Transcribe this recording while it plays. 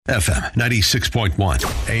FM 96.1,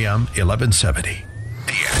 AM 1170.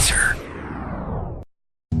 The Answer.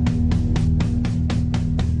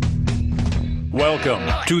 Welcome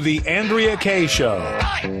to the Andrea Kaye Show.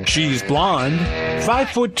 She's blonde,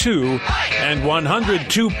 5'2", and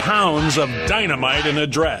 102 pounds of dynamite in a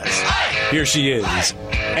dress. Here she is,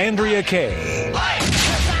 Andrea Kaye.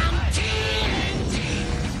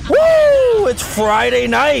 Woo! It's Friday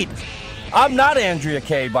night. I'm not Andrea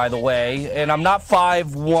Kaye, by the way, and I'm not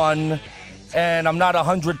 5'1", and I'm not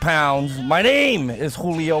 100 pounds. My name is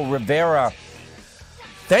Julio Rivera.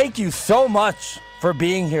 Thank you so much for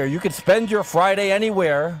being here. You could spend your Friday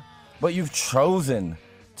anywhere, but you've chosen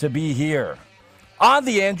to be here. On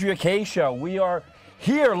the Andrea Kaye Show, we are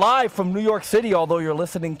here live from New York City, although you're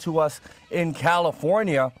listening to us in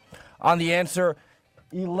California on The Answer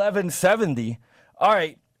 1170. All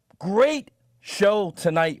right, great show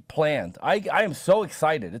tonight planned. I am so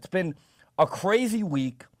excited. It's been a crazy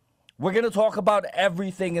week. We're going to talk about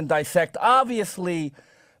everything and dissect, obviously,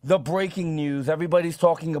 the breaking news. Everybody's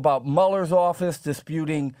talking about Mueller's office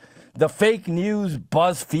disputing the fake news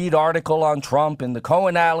BuzzFeed article on Trump and the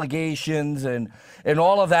Cohen allegations and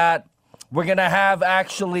all of that. We're going to have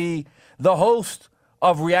actually the host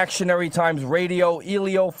of Reactionary Times Radio,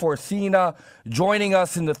 Elio Forcina, joining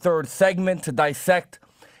us in the third segment to dissect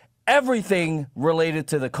everything related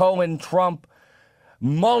to the Cohen-Trump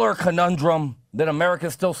Mueller conundrum that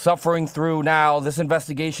America's still suffering through now. This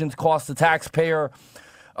investigation's cost the taxpayer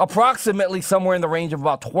approximately somewhere in the range of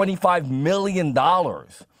about $25 million.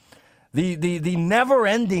 The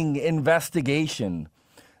never-ending investigation,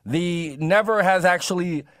 the never has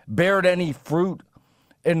actually bared any fruit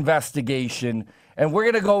investigation, and we're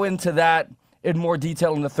going to go into that in more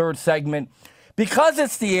detail in the third segment. Because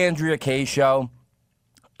it's the Andrea Kaye Show,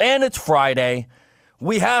 and it's Friday,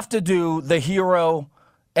 we have to do the hero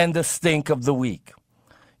and the stink of the week.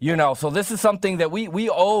 You know, so this is something that we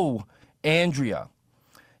owe Andrea,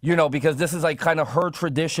 you know, because this is like kind of her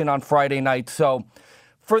tradition on Friday night. So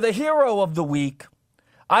for the hero of the week,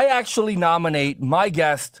 I actually nominate my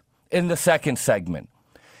guest in the second segment.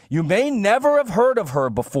 You may never have heard of her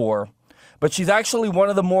before, but she's actually one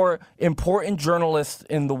of the more important journalists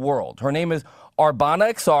in the world. Her name is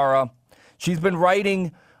Arbana Exara. She's been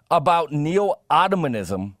writing about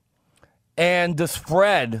neo-Ottomanism and the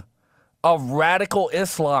spread of radical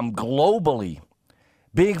Islam globally,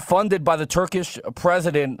 being funded by the Turkish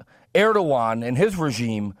President Erdogan and his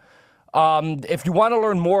regime. If you want to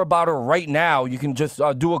learn more about her right now, you can just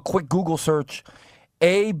do a quick Google search,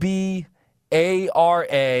 Arbana.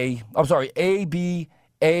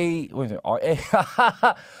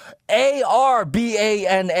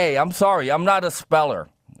 I'm sorry, I'm not a speller.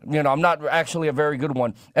 You know, I'm not actually a very good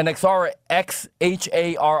one. And Exara,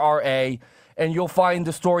 Xharra, and you'll find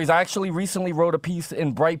the stories. I actually recently wrote a piece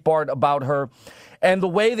in Breitbart about her and the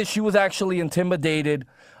way that she was actually intimidated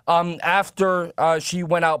after she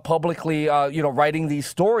went out publicly, writing these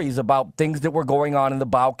stories about things that were going on in the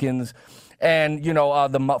Balkans and,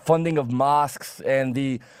 the funding of mosques and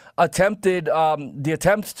the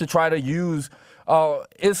attempts to try to use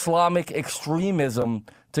Islamic extremism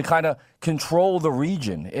to kind of control the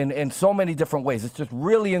region in so many different ways. It's just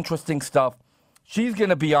really interesting stuff. She's going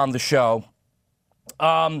to be on the show.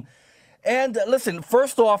 And listen,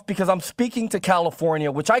 first off, because I'm speaking to California,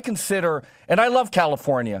 which I consider, and I love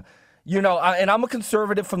California, and I'm a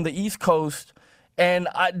conservative from the East Coast, and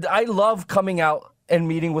I love coming out and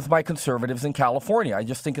meeting with my conservatives in California. I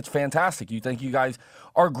just think it's fantastic. You think you guys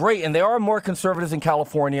are great, and there are more conservatives in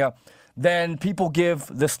California than people give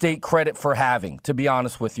the state credit for having, to be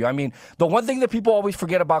honest with you. I mean, the one thing that people always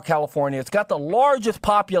forget about California, it's got the largest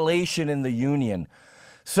population in the union.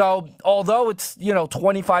 So although it's,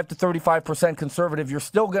 25 to 35% conservative, you're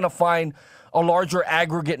still going to find a larger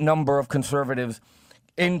aggregate number of conservatives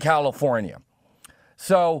in California.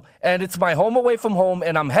 So, and it's my home away from home,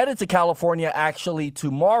 and I'm headed to California actually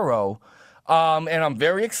tomorrow, and I'm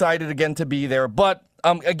very excited again to be there. But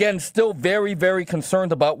again, still very, very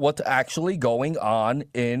concerned about what's actually going on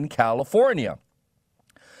in California.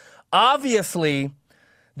 Obviously,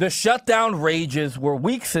 the shutdown rages. We're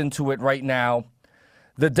weeks into it right now.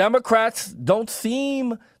 The Democrats don't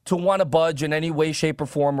seem to want to budge in any way, shape, or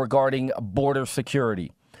form regarding border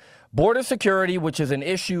security. Border security, which is an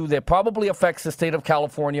issue that probably affects the state of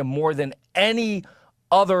California more than any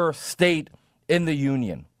other state in the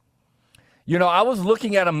union. I was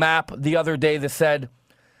looking at a map the other day that said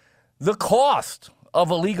the cost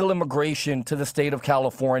of illegal immigration to the state of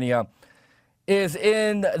California is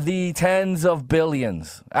in the tens of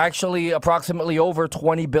billions, actually approximately over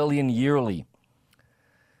 20 billion yearly.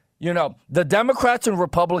 The Democrats and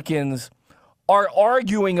Republicans are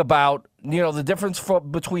arguing about, the difference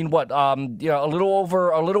between what, a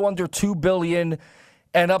little under $2 billion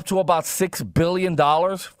and up to about $6 billion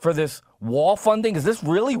for this wall funding. Is this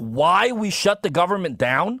really why we shut the government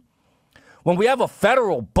down? When we have a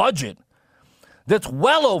federal budget that's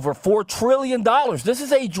well over $4 trillion. This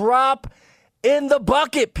is a drop in the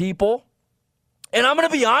bucket, people. And I'm going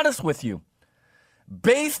to be honest with you.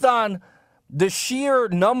 Based on the sheer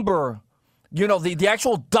number, the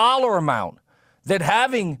actual dollar amount that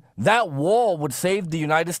having that wall would save the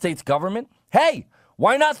United States government, hey,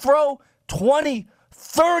 why not throw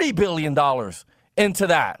 $20-30 billion into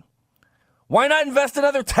that? Why not invest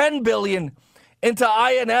another $10 billion into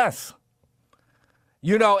INS?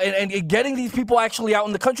 And getting these people actually out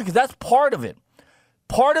in the country, because that's part of it.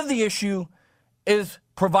 Part of the issue is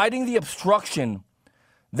providing the obstruction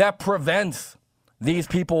that prevents these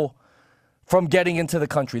people from getting into the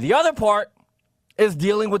country. The other part is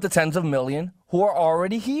dealing with the tens of millions who are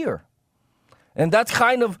already here. And that's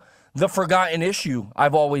kind of the forgotten issue,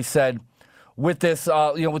 I've always said, with this,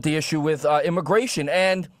 with the issue with immigration.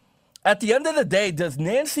 And at the end of the day, does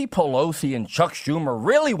Nancy Pelosi and Chuck Schumer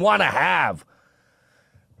really want to have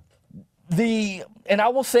and I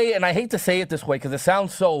will say, and I hate to say it this way because it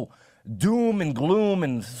sounds so doom and gloom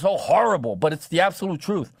and so horrible, but it's the absolute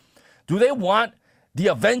truth. Do they want the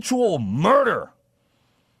eventual murder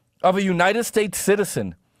of a United States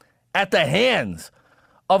citizen at the hands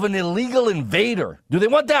of an illegal invader? Do they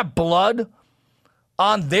want that blood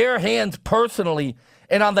on their hands personally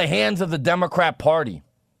and on the hands of the Democrat Party?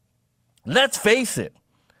 Let's face it.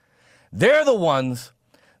 They're the ones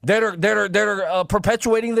that are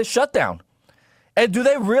perpetuating this shutdown. And do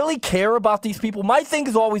they really care about these people? My thing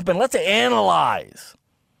has always been, let's analyze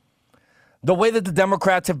the way that the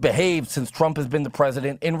Democrats have behaved since Trump has been the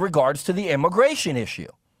president in regards to the immigration issue.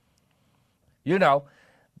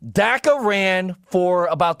 DACA ran for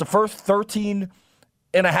about the first 13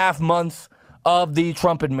 and a half months of the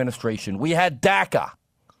Trump administration. We had DACA.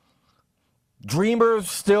 Dreamers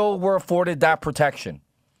still were afforded that protection.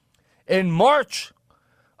 In March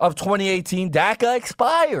of 2018, DACA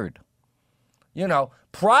expired.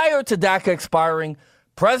 Prior to DACA expiring,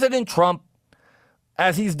 President Trump,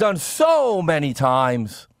 as he's done so many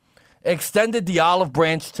times, extended the olive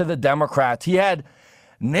branch to the Democrats. He had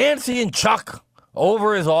Nancy and Chuck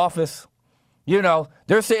over his office.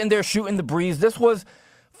 They're sitting there shooting the breeze. This was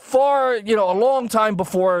a long time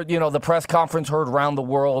before, the press conference heard around the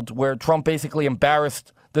world where Trump basically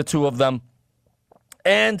embarrassed the two of them.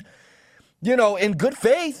 And in good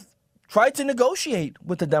faith, tried to negotiate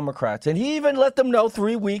with the Democrats. And he even let them know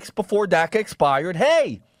 3 weeks before DACA expired,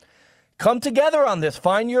 hey, come together on this.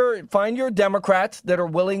 Find your Democrats that are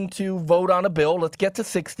willing to vote on a bill. Let's get to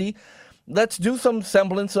 60. Let's do some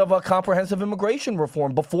semblance of a comprehensive immigration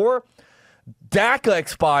reform before DACA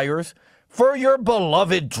expires for your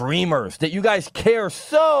beloved dreamers that you guys care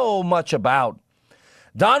so much about.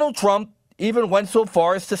 Donald Trump even went so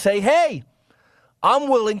far as to say, hey, I'm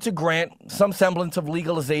willing to grant some semblance of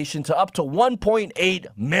legalization to up to 1.8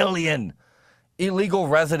 million illegal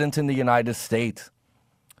residents in the United States.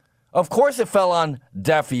 Of course, it fell on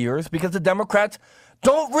deaf ears because the Democrats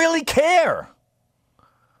don't really care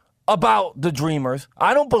about the dreamers.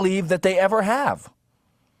 I don't believe that they ever have.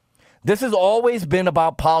 This has always been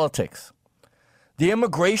about politics. The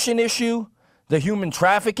immigration issue, the human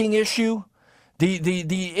trafficking issue,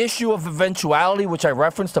 the issue of eventuality, which I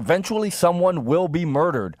referenced, eventually someone will be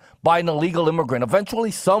murdered by an illegal immigrant. Eventually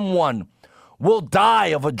someone will die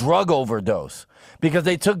of a drug overdose because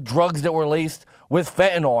they took drugs that were laced with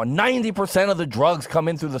fentanyl. 90% of the drugs come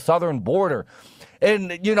in through the southern border.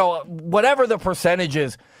 And, whatever the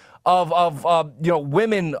percentages of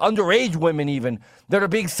women, underage women even, that are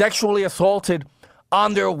being sexually assaulted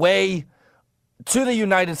on their way to the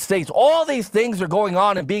United States. All these things are going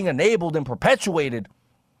on and being enabled and perpetuated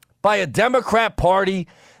by a Democrat Party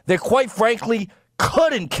that, quite frankly,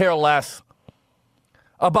 couldn't care less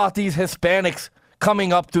about these Hispanics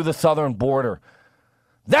coming up through the southern border.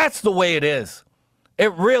 That's the way it is.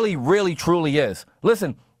 It really, really, truly is.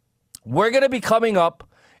 Listen, we're going to be coming up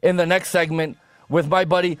in the next segment with my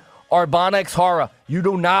buddy Arbana Exhara. You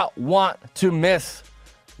do not want to miss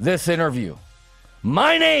this interview.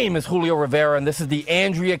 My name is Julio Rivera, and this is the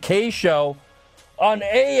Andrea Kaye Show on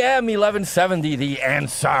AM 1170, The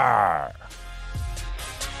Answer.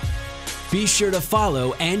 Be sure to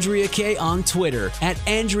follow Andrea Kaye on Twitter at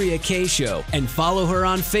Andrea Kaye Show and follow her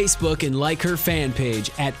on Facebook and like her fan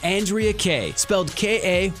page at Andrea Kaye, spelled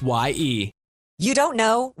Kaye. You don't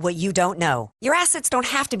know what you don't know. Your assets don't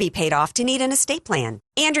have to be paid off to need an estate plan.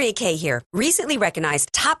 Andrea Kaye here. Recently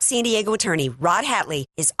recognized top San Diego attorney Rod Hatley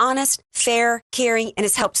is honest, fair, caring, and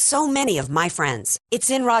has helped so many of my friends. It's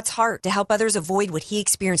in Rod's heart to help others avoid what he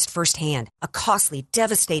experienced firsthand, a costly,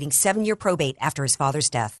 devastating 7-year probate after his father's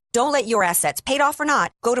death. Don't let your assets, paid off or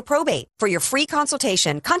not, go to probate. For your free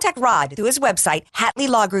consultation, contact Rod through his website,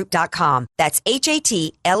 HatleyLawGroup.com. That's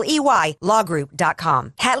HATLEY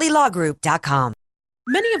lawgroup.com. HatleyLawGroup.com.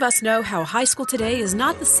 Many of us know how high school today is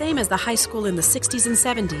not the same as the high school in the 60s and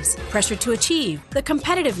 70s. Pressure to achieve, the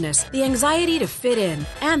competitiveness, the anxiety to fit in,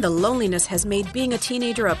 and the loneliness has made being a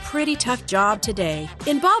teenager a pretty tough job today.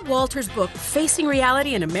 In Bob Walter's book, Facing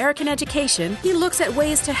Reality in American Education, he looks at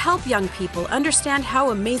ways to help young people understand how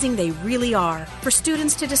amazing they really are, for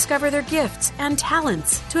students to discover their gifts and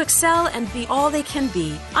talents, to excel and be all they can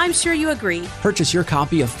be. I'm sure you agree. Purchase your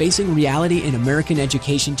copy of Facing Reality in American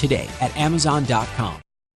Education today at Amazon.com.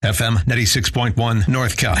 FM 96.1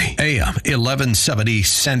 North County, AM 1170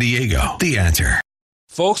 San Diego. The Answer.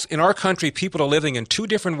 Folks, in our country, people are living in two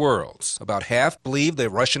different worlds. About half believe the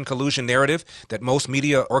Russian collusion narrative that most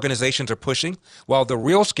media organizations are pushing, while the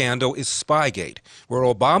real scandal is Spygate, where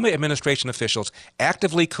Obama administration officials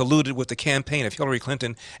actively colluded with the campaign of Hillary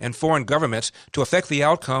Clinton and foreign governments to affect the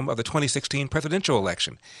outcome of the 2016 presidential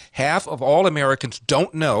election. Half of all Americans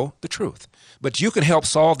don't know the truth. But you can help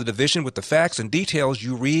solve the division with the facts and details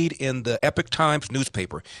you read in the Epoch Times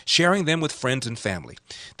newspaper, sharing them with friends and family.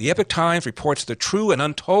 The Epoch Times reports the true and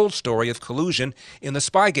untold story of collusion in the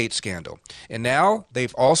Spygate scandal. And now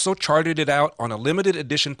they've also charted it out on a limited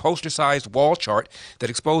edition poster-sized wall chart that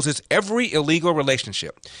exposes every illegal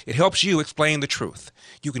relationship. It helps you explain the truth.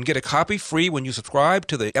 You can get a copy free when you subscribe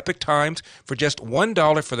to the Epoch Times for just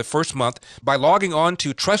 $1 for the first month by logging on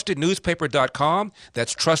to trustednewspaper.com.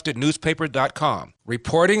 That's trustednewspaper.com.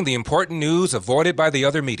 Reporting the important news avoided by the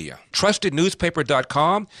other media.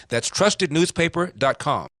 Trustednewspaper.com. That's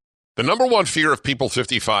trustednewspaper.com. The number one fear of people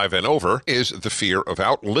 55 and over is the fear of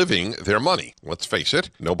outliving their money. Let's face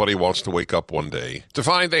it, nobody wants to wake up one day to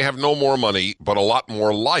find they have no more money, but a lot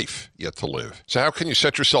more life yet to live. So how can you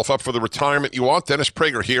set yourself up for the retirement you want? Dennis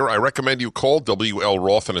Prager here. I recommend you call W.L.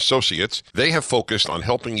 Roth & Associates. They have focused on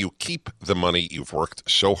helping you keep the money you've worked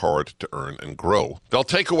so hard to earn and grow. They'll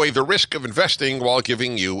take away the risk of investing while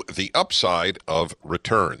giving you the upside of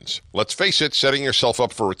returns. Let's face it, setting yourself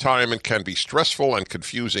up for retirement can be stressful and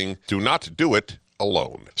confusing. Do not do it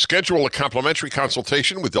alone. Schedule a complimentary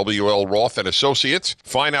consultation with W.L. Roth & Associates.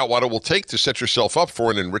 Find out what it will take to set yourself up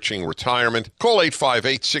for an enriching retirement. Call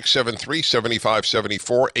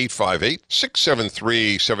 858-673-7574,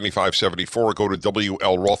 858-673-7574. Go to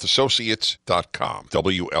WLRothAssociates.com.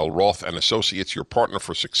 W.L. Roth & Associates, your partner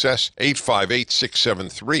for success,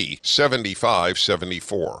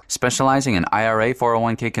 858-673-7574. Specializing in IRA,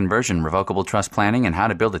 401k conversion, revocable trust planning, and how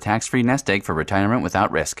to build a tax-free nest egg for retirement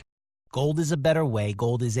without risk. Gold is a better way.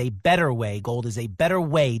 Gold is a better way. Gold is a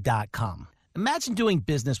betterway.com. Imagine doing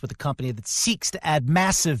business with a company that seeks to add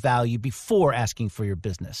massive value before asking for your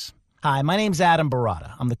business. Hi, my name's Adam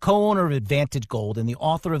Barata. I'm the co-owner of Advantage Gold and the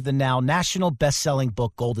author of the now national best-selling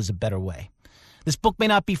book, Gold is a Better Way. This book may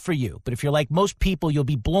not be for you, but if you're like most people, you'll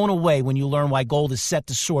be blown away when you learn why gold is set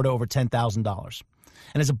to soar to over $10,000.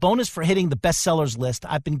 And as a bonus for hitting the bestsellers list,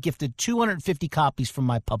 I've been gifted 250 copies from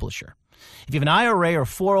my publisher. If you have an IRA or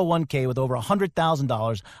 401k with over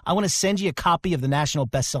 $100,000, I want to send you a copy of the national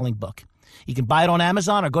best-selling book. You can buy it on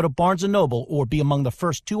Amazon or go to Barnes & Noble or be among the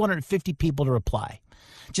first 250 people to reply.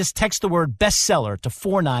 Just text the word bestseller to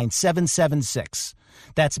 49776.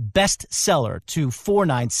 That's bestseller to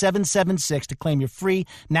 49776 to claim your free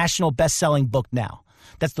national best-selling book now.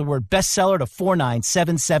 That's the word bestseller to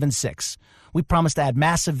 49776. We promise to add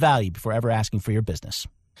massive value before ever asking for your business.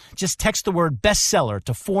 Just text the word bestseller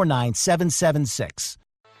to 49776.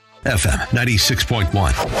 FM 96.1,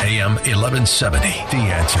 AM 1170. The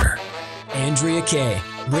Answer. Andrea Kaye,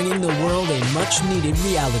 bringing the world a much-needed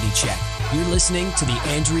reality check. You're listening to The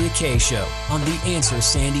Andrea Kaye Show on The Answer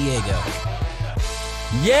San Diego.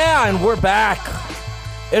 Yeah, and we're back.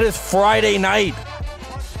 It is Friday night.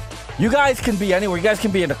 You guys can be anywhere. You guys can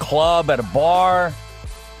be in a club, at a bar,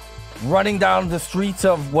 running down the streets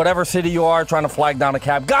of whatever city you are, trying to flag down a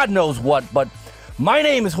cab. God knows what, but my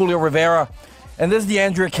name is Julio Rivera, and this is the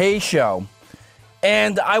Andrea Kaye Show.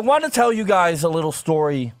 And I want to tell you guys a little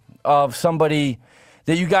story of somebody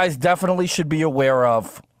that you guys definitely should be aware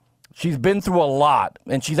of. She's been through a lot,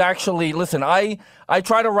 and she's actually, listen, I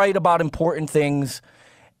try to write about important things,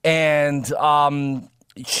 and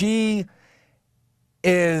she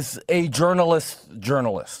is a journalist.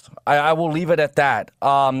 I will leave it at that.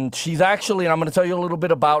 She's actually, and I'm going to tell you a little bit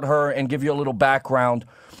about her and give you a little background.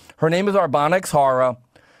 Her name is Arbana Exhara.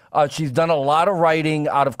 She's done a lot of writing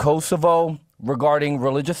out of Kosovo regarding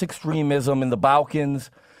religious extremism in the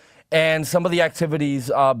Balkans and some of the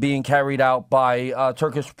activities being carried out by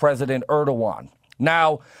Turkish President Erdogan.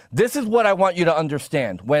 Now, this is what I want you to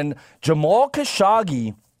understand. When Jamal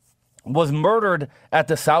Khashoggi was murdered at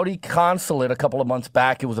the Saudi consulate a couple of months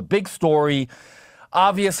back, it was a big story.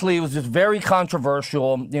 Obviously, it was just very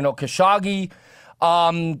controversial. Khashoggi,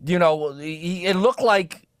 it looked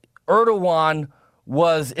like Erdogan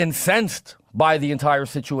was incensed by the entire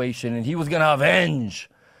situation, and he was going to avenge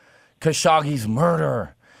Khashoggi's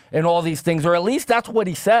murder and all these things, or at least that's what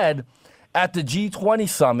he said at the G20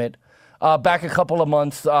 summit back a couple of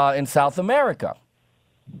months in South America.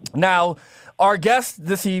 Now, our guest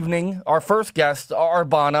this evening, our first guest,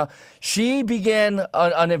 Arbana, she began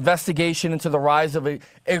an investigation into the rise of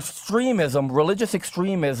extremism, religious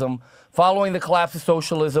extremism, following the collapse of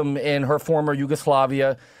socialism in her former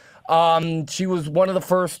Yugoslavia. She was one of the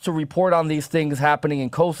first to report on these things happening in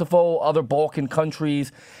Kosovo, other Balkan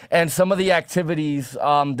countries, and some of the activities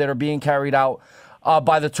that are being carried out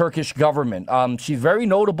by the Turkish government. She's very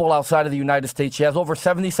notable outside of the United States. She has over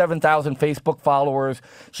 77,000 Facebook followers.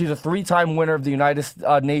 She's a 3-time winner of the United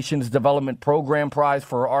Nations Development Program Prize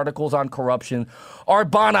for her articles on corruption.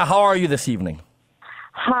 Arbana, how are you this evening?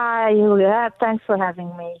 Hi, Julia. Thanks for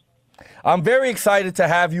having me. I'm very excited to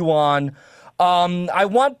have you on. I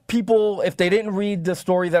want people, if they didn't read the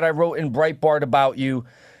story that I wrote in Breitbart about you,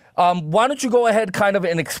 why don't you go ahead kind of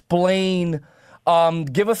and explain,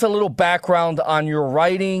 give us a little background on your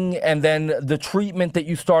writing and then the treatment that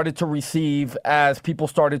you started to receive as people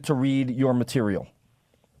started to read your material.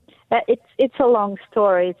 It's a long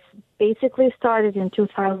story. It's basically started in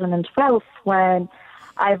 2012 when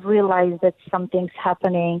I've realized that something's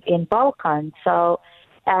happening in Balkan. So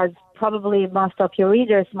as probably most of your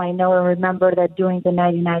readers might know and remember that during the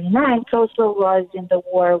 1999, Kosovo was in the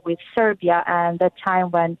war with Serbia, and the time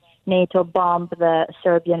when NATO bombed the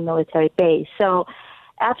Serbian military base. So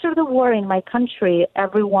after the war in my country,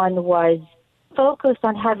 everyone was focused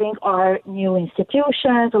on having our new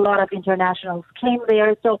institutions. A lot of internationals came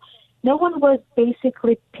there. So no one was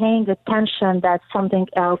basically paying attention that something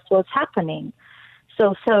else was happening.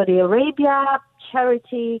 So Saudi Arabia,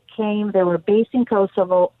 charity came. They were based in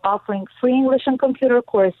Kosovo, offering free English and computer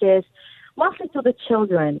courses, mostly to the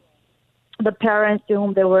children, the parents to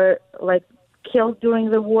whom they were killed during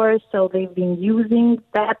the war. So they've been using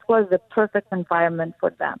that was the perfect environment for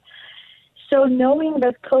them. So knowing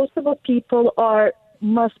that Kosovo people are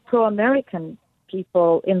most pro-American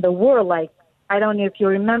people in the world, I don't know if you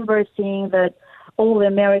remember seeing that all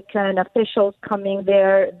American officials coming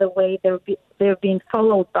there, the way they're being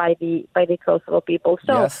followed by the Kosovo people.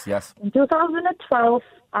 So yes. In 2012,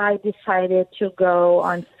 I decided to go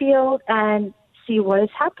on field and see what is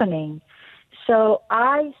happening. So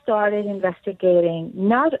I started investigating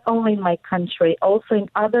not only in my country, also in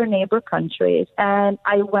other neighbor countries. And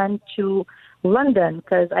I went to London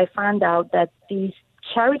because I found out that these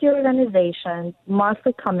charity organizations,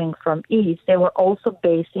 mostly coming from East, they were also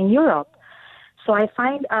based in Europe. So I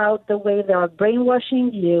find out the way they are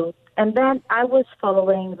brainwashing youth, and then I was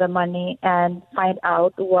following the money and find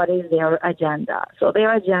out what is their agenda. So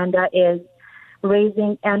their agenda is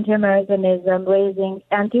raising anti-Americanism, raising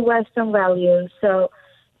anti-Western values. So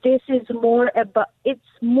this is it's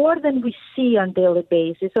more than we see on a daily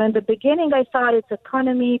basis. So in the beginning, I thought it's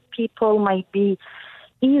economy. People might be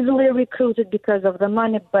easily recruited because of the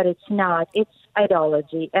money, but it's not. It's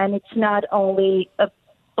ideology, and it's not only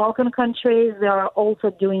Balkan countries. They are also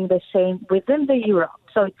doing the same within the Europe.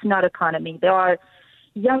 So it's not economy. There are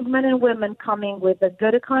young men and women coming with a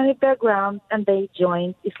good economic background, and they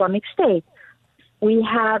join Islamic State. We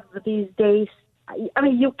have these days,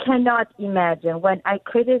 you cannot imagine when I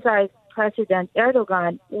criticize President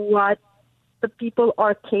Erdogan what the people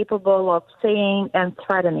are capable of saying and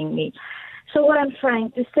threatening me. So what I'm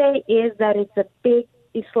trying to say is that it's a big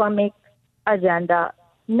Islamic agenda.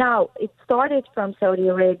 Now, it started from Saudi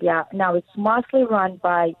Arabia. Now it's mostly run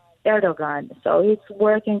by Erdogan. So he's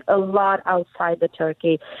working a lot outside the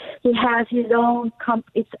Turkey. He has his own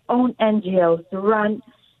its own NGOs run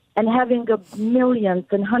and having millions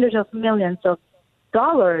and hundreds of millions of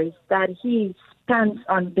dollars that he spends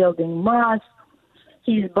on building mosques.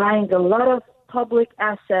 He's buying a lot of public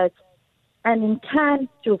assets. And in 10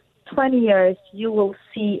 to 20 years, you will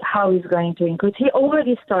see how he's going to increase. He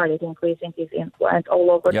already started increasing his influence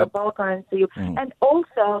all over the Balkans. And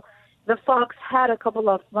also, the Fox had a couple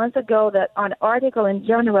of months ago an article in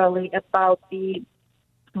January about the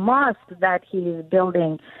mosque that he is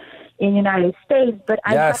building in the United States, but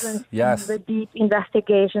I haven't seen the deep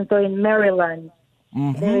investigation. So in Maryland,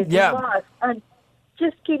 there is a mosque. And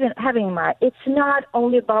just having in mind, it's not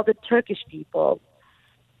only about the Turkish people.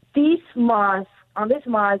 On this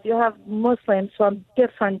mosque, you have Muslims from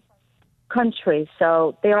different countries,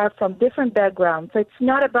 so they are from different backgrounds. So it's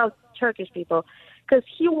not about Turkish people, because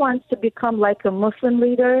he wants to become like a Muslim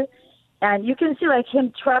leader. And you can see like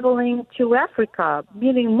him traveling to Africa,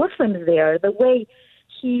 meeting Muslims there, the way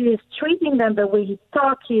he is treating them, the way he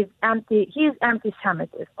talks, he is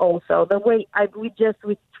anti-Semitic also. The way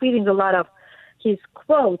we're tweeting a lot of his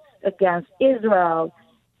quotes against Israel,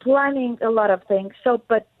 planning a lot of things. So,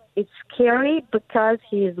 but it's scary because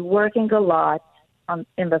he is working a lot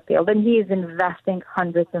in the field, and he is investing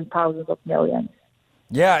hundreds and thousands of millions.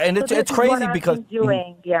 Yeah, and it's crazy because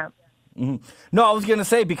No, I was going to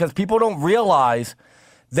say, because people don't realize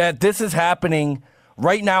that this is happening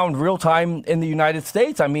right now in real time in the United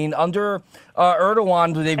States. I mean, under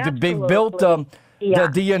Erdogan, they've built the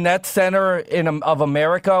Diyanet Center of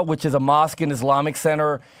America, which is a mosque and Islamic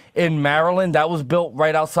center in Maryland. That was built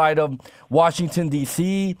right outside of Washington,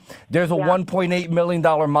 D.C. There's a $1.8 million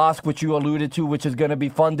mosque, which you alluded to, which is going to be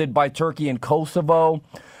funded by Turkey and Kosovo.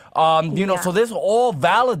 So this all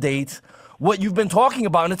validates what you've been talking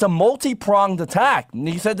about, and it's a multi-pronged attack.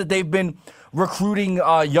 You said that they've been recruiting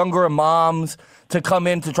younger imams to come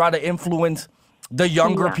in to try to influence the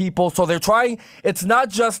younger people. So they're trying, it's not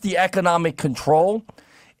just the economic control,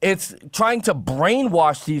 it's trying to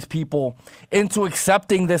brainwash these people into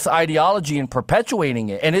accepting this ideology and perpetuating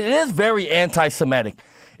it. And it is very anti-Semitic.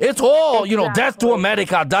 It's all, death to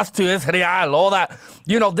America, death to Israel, all that.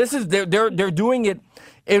 This is, they're doing it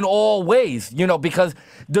in all ways, because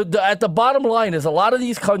at the bottom line is a lot of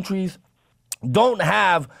these countries don't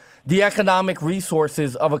have the economic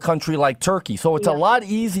resources of a country like Turkey. So it's a lot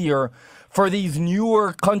easier for these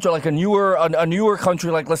newer country, like a newer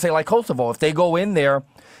country, like let's say like Kosovo, if they go in there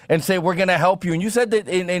and say, we're going to help you. And you said that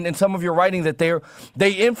in some of your writing that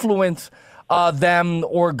they influence them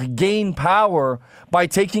or gain power by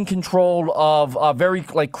taking control of very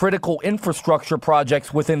critical infrastructure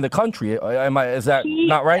projects within the country. Is that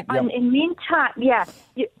not right? In meantime,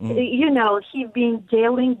 he's been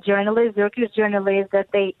jailing journalists, Turkish journalists, that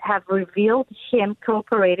they have revealed him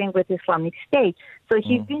cooperating with Islamic State. So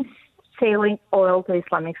he's been selling oil to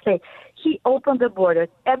Islamic State. He opened the borders.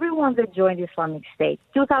 Everyone that joined Islamic State,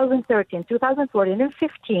 2013, 2014, and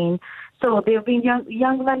 15. So there have been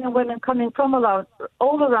young men and women coming from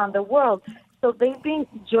all around the world. So they've been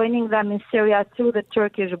joining them in Syria through the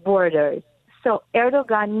Turkish borders. So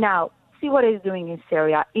Erdogan now, see what he's doing in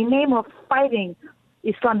Syria. In name of fighting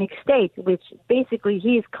Islamic State, which basically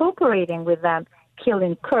he is cooperating with them,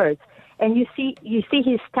 killing Kurds. And you see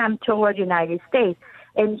his stamp toward the United States.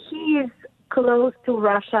 And he is close to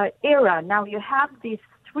Russia, Iran. Now you have these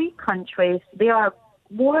three countries. They are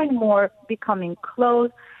more and more becoming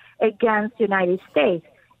close against the United States.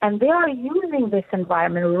 And they are using this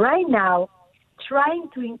environment right now, trying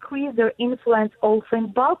to increase their influence also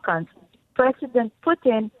in Balkans. President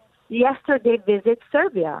Putin yesterday visited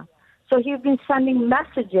Serbia. So he's been sending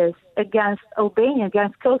messages against Albania,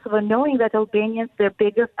 against Kosovo, knowing that Albanians, their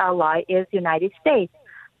biggest ally is the United States.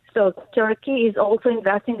 So Turkey is also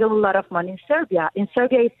investing a lot of money in Serbia. In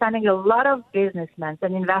Serbia, is sending a lot of businessmen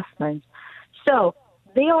and investments. So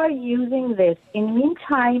they are using this. In the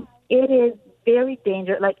meantime, it is very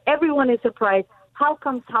dangerous. Like, everyone is surprised. How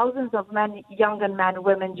come thousands of men, young men,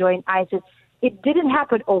 women join ISIS? It didn't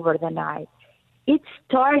happen over the night. It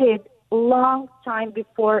started a long time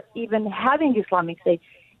before even having Islamic State.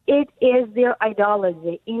 It is their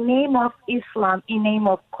ideology. In name of Islam, in name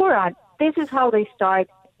of Quran, this is how they start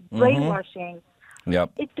brainwashing.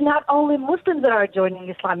 Yep. It's not only Muslims that are joining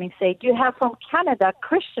Islamic State. You have from Canada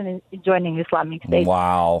Christians joining Islamic State.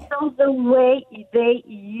 Wow. So the way they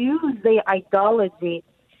use their ideology,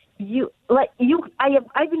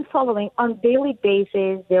 I've been following on daily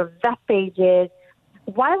basis their web pages.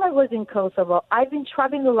 While I was in Kosovo, I've been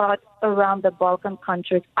traveling a lot around the Balkan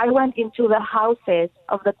countries. I went into the houses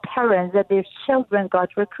of the parents that their children got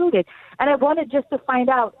recruited, and I wanted just to find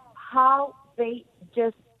out how they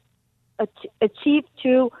just achieved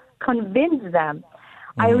to convince them.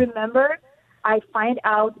 I remember I find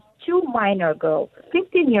out two minor girls,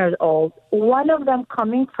 15 years old, one of them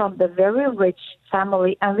coming from the very rich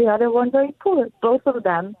family and the other one very poor. Both of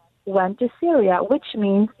them went to Syria, which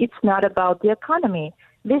means it's not about the economy.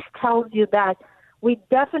 This tells you that we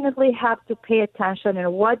definitely have to pay attention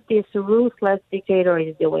to what this ruthless dictator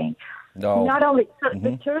is doing. No. Not only,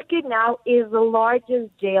 the Turkey now is the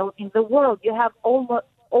largest jail in the world. You have almost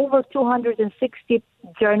over 260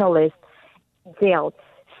 journalists jailed,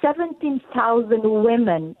 17,000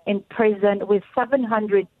 women in prison with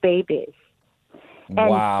 700 babies. And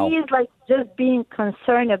Wow. he's like just being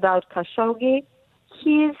concerned about Khashoggi.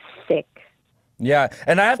 He's sick. Yeah,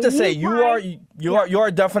 and I have to say, you why-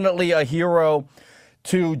 are definitely a hero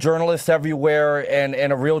to journalists everywhere,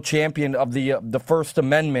 and a real champion of the First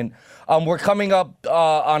Amendment. We're coming up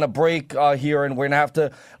on a break here, and we're gonna have to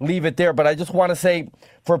leave it there. But I just want to say,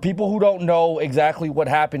 for people who don't know exactly what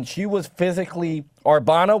happened,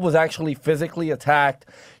 Arbana was actually physically attacked.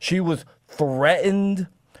 She was threatened.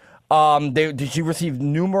 She received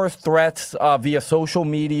numerous threats via social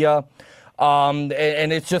media. And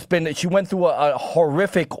it's just been, she went through a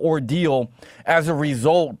horrific ordeal as a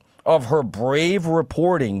result of her brave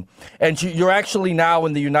reporting. And you're actually now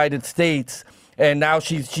in the United States, and now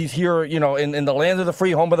she's here, in the land of the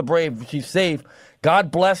free, home of the brave. She's safe.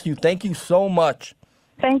 God bless you. Thank you so much.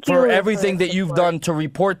 Thank you for everything that you've done to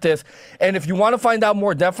report this. And if you want to find out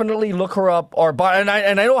more, definitely look her up. And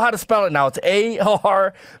I know how to spell it now. It's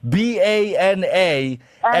ARBANA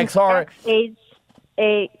XR.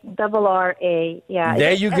 XHARRA. Yeah.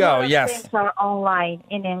 There you go. Yes. Things are online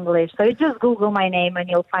in English, so you just Google my name and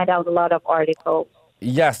you'll find out a lot of articles.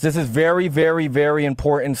 Yes, this is very, very, very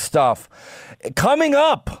important stuff. Coming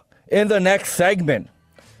up in the next segment,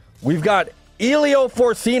 we've got Elio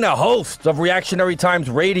Forcina, host of Reactionary Times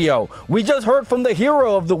Radio. We just heard from the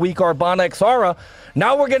hero of the week, Arbana Xara.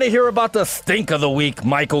 Now we're going to hear about the stink of the week,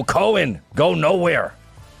 Michael Cohen. Go nowhere.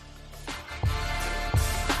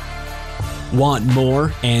 Want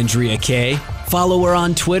more Andrea Kaye? Follow her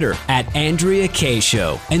on Twitter at Andrea Kaye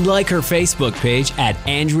Show and like her Facebook page at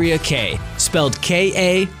Andrea Kaye, spelled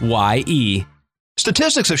Kaye.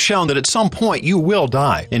 Statistics have shown that at some point you will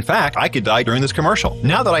die. In fact, I could die during this commercial.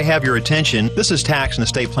 Now that I have your attention, this is tax and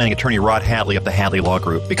estate planning attorney Rod Hadley of the Hadley Law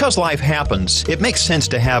Group. Because life happens, it makes sense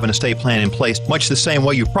to have an estate plan in place, much the same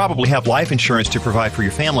way you probably have life insurance to provide for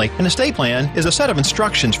your family. An estate plan is a set of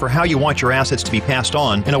instructions for how you want your assets to be passed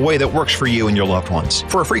on in a way that works for you and your loved ones.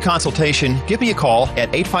 For a free consultation, give me a call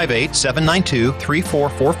at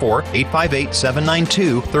 858-792-3444,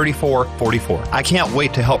 858-792-3444. I can't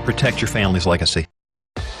wait to help protect your family's legacy.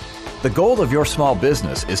 The goal of your small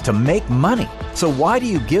business is to make money. So why do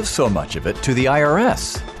you give so much of it to the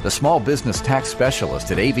IRS? The small business tax specialists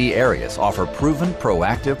at AV Arias offer proven,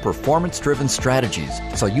 proactive, performance-driven strategies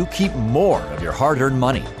so you keep more of your hard-earned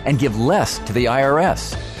money and give less to the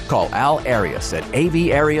IRS. Call Al Arias at AV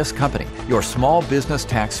Arias Company, your small business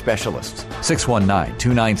tax specialists.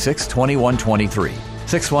 619-296-2123.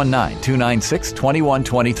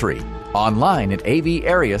 619-296-2123. Online at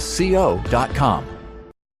avariasco.com.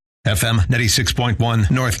 FM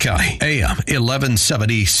 96.1 North County, AM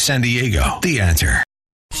 1170 San Diego. The Answer.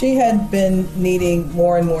 She had been needing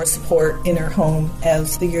more and more support in her home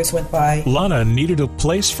as the years went by. Lana needed a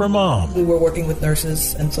place for Mom. We were working with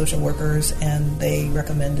nurses and social workers, and they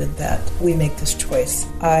recommended that we make this choice.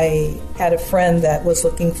 I had a friend that was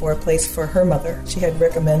looking for a place for her mother. She had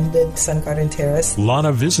recommended Sun Garden Terrace.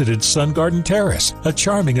 Lana visited Sun Garden Terrace, a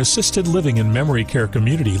charming assisted living and memory care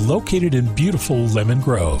community located in beautiful Lemon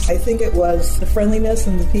Grove. I think it was the friendliness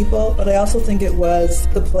and the people, but I also think it was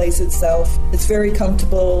the place itself. It's very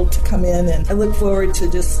comfortable to come in, and I look forward to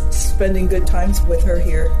just spending good times with her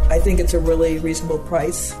here. I think it's a really reasonable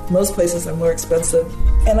price. Most places are more expensive,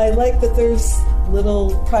 and I like that there's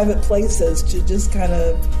little private places to just kind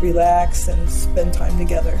of relax and spend time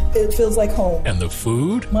together. It feels like home. And the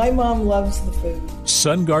food? My mom loves the food.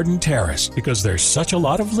 Sun Garden Terrace, because there's such a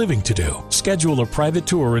lot of living to do. Schedule a private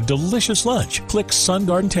tour and delicious lunch. Click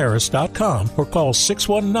sungardenterrace.com or call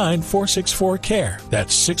 619-464-CARE.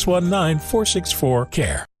 That's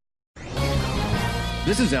 619-464-CARE.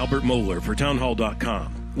 This is Albert Mohler for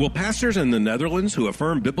townhall.com. Will pastors in the Netherlands who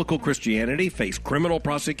affirm biblical Christianity face criminal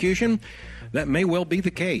prosecution? That may well be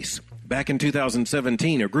the case. Back in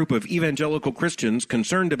 2017, a group of evangelical Christians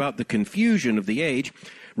concerned about the confusion of the age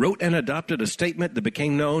wrote and adopted a statement that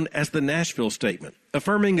became known as the Nashville Statement,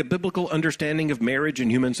 affirming a biblical understanding of marriage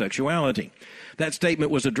and human sexuality. That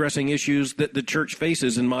statement was addressing issues that the church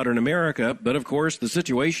faces in modern America, but of course the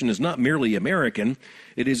situation is not merely American,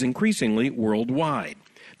 it is increasingly worldwide.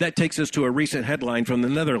 That takes us to a recent headline from the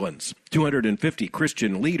Netherlands. 250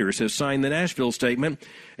 Christian leaders have signed the Nashville Statement,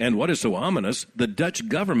 and what is so ominous, the Dutch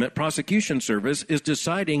government prosecution service is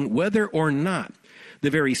deciding whether or not the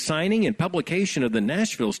very signing and publication of the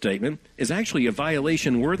Nashville Statement is actually a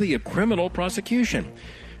violation worthy of criminal prosecution.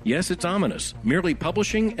 Yes, it's ominous. Merely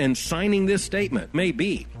publishing and signing this statement may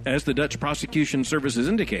be, as the Dutch prosecution service has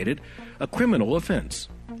indicated, a criminal offense.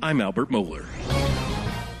 I'm Albert Mohler.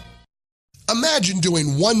 Imagine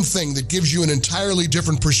doing one thing that gives you an entirely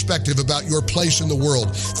different perspective about your place in the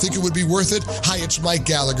world. Think it would be worth it? Hi, it's Mike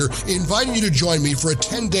Gallagher, inviting you to join me for a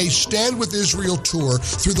 10-day Stand With Israel tour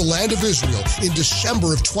through the land of Israel in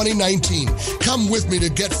December of 2019. Come with me to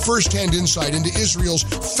get firsthand insight into Israel's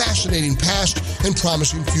fascinating past and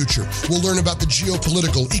promising future. We'll learn about the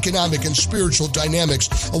geopolitical, economic, and spiritual dynamics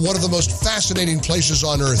of one of the most fascinating places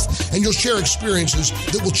on earth. And you'll share experiences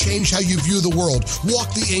that will change how you view the world.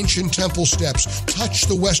 Walk the ancient temple steps, touch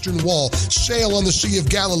the Western Wall, sail on the Sea of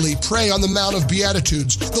Galilee, pray on the Mount of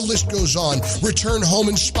Beatitudes. The list goes on. Return home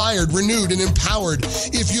inspired, renewed, and empowered.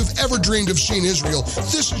 If you've ever dreamed of seeing Israel,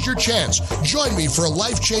 this is your chance. Join me for a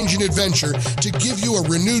life-changing adventure to give you a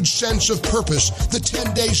renewed sense of purpose. The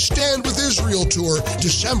 10-day Stand With Israel Tour,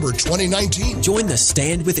 December 2019. Join the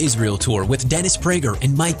Stand With Israel Tour with Dennis Prager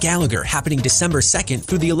and Mike Gallagher, happening December 2nd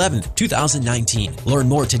through the 11th, 2019. Learn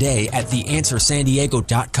more today at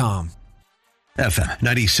theanswersandiego.com. FM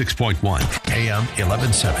 96.1, AM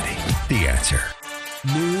 1170. The Answer.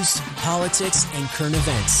 News, politics, and current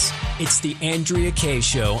events. It's the Andrea Kaye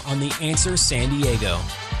Show on The Answer San Diego.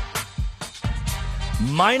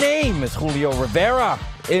 My name is Julio Rivera,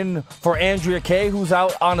 in for Andrea Kaye, who's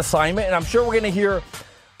out on assignment, and I'm sure we're going to hear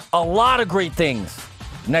a lot of great things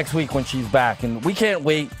next week when she's back, and we can't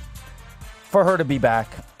wait for her to be back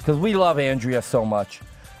because we love Andrea so much.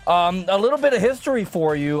 A little bit of history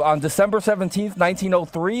for you. On December 17th,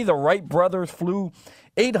 1903, the Wright brothers flew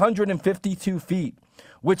 852 feet,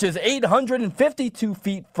 which is 852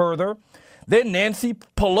 feet further than Nancy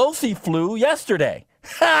Pelosi flew yesterday.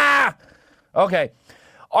 Ha! Okay.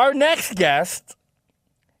 Our next guest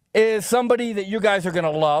is somebody that you guys are going to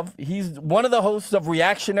love. He's one of the hosts of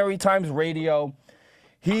Reactionary Times Radio.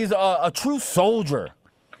 He's a true soldier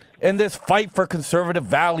in this fight for conservative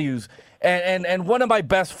values. And one of my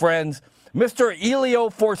best friends, Mr. Elio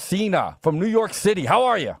Forcina from New York City. How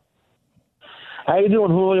are you? How you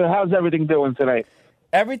doing, Julio? How's everything doing tonight?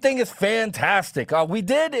 Everything is fantastic. We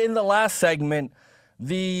did in the last segment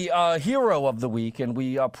the hero of the week, and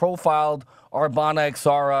we profiled Arbana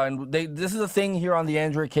Exara. And this is a thing here on the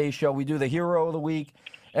Andrea Kaye Show. We do the hero of the week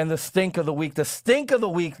and the stink of the week. The stink of the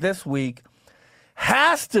week this week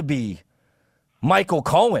has to be Michael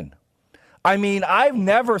Cohen. I mean, I've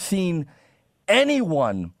never seen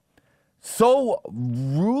anyone so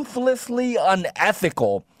ruthlessly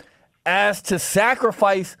unethical as to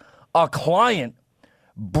sacrifice a client,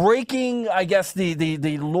 breaking, I guess,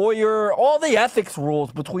 the lawyer, all the ethics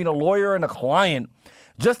rules between a lawyer and a client,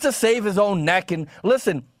 just to save his own neck. And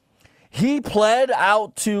listen, he pled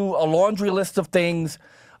out to a laundry list of things.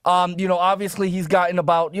 Obviously he's gotten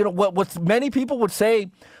about, what many people would say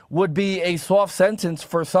would be a soft sentence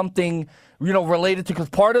for something, related to, because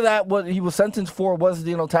part of that, what he was sentenced for was,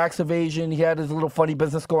 tax evasion. He had his little funny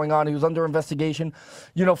business going on. He was under investigation,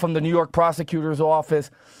 from the New York prosecutor's office.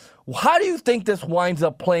 How do you think this winds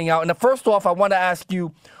up playing out? And first off, I want to ask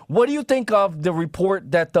you, what do you think of the report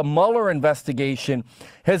that the Mueller investigation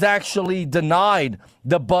has actually denied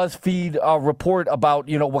the BuzzFeed report about,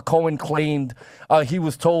 what Cohen claimed he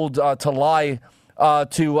was told to lie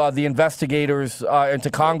to the investigators and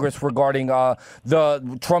to Congress regarding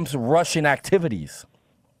the Trump's Russian activities?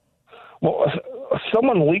 Well,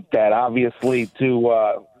 someone leaked that, obviously,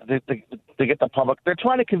 to get the public. They're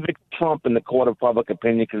trying to convict Trump in the court of public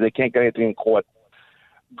opinion because they can't get anything in court.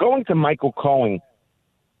 Going to Michael Cohen,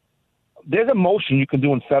 there's a motion you can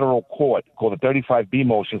do in federal court called a 35B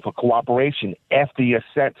motion for cooperation after your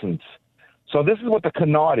sentence. So this is what the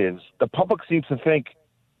canard is. The public seems to think,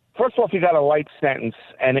 first off, he got a light sentence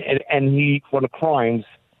and he for the crimes,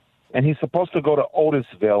 and he's supposed to go to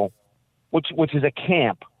Otisville, which is a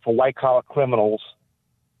camp for white-collar criminals,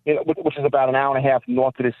 which is about an hour and a half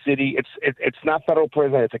north of the city. It's not federal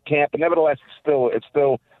prison. It's a camp. But nevertheless, it's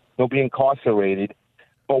still he'll be incarcerated.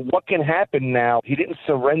 But what can happen now, he didn't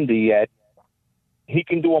surrender yet. He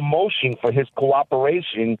can do a motion for his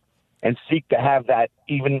cooperation and seek to have that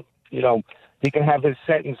even, he can have his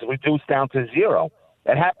sentence reduced down to 0.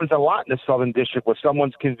 That happens a lot in the Southern District where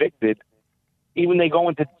someone's convicted. Even they go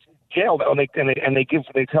into jail and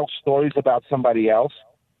they tell stories about somebody else.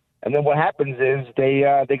 And then what happens is they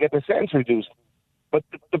get their sentence reduced. But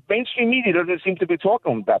the mainstream media doesn't seem to be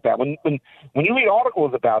talking about that. When you read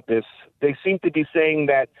articles about this, they seem to be saying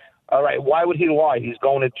that, all right, why would he lie? He's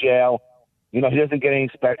going to jail. He doesn't get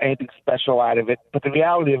anything special out of it. But the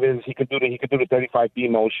reality of it is he could do the 35B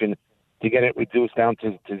motion to get it reduced down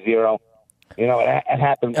to 0. It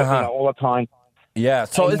happens all the time. Yeah,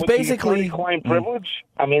 so and it's basically client privilege.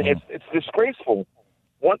 I mean, it's disgraceful.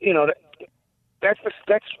 That's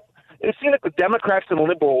it seems like the Democrats and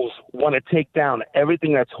liberals want to take down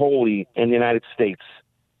everything that's holy in the United States.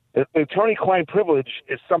 The attorney-client privilege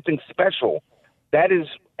is something special. That is,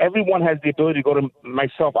 everyone has the ability to go to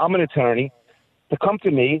myself. I'm an attorney. To come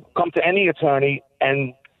to me, come to any attorney,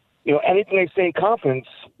 and anything they say in confidence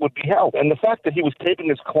would be held. And the fact that he was taping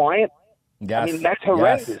his client, yes. I mean, that's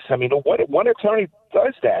horrendous. Yes. I mean, what attorney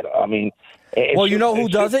does that? I mean, well, you know who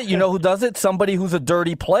does it? You know who does it? Somebody who's a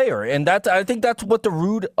dirty player. And I think that's what the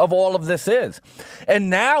root of all of this is. And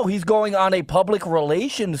now he's going on a public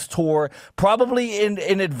relations tour, probably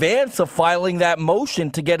in advance of filing that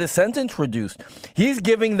motion to get his sentence reduced. He's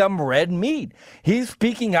giving them red meat. He's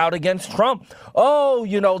speaking out against Trump. Oh,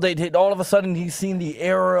 all of a sudden he's seen the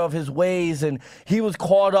error of his ways and he was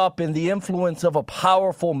caught up in the influence of a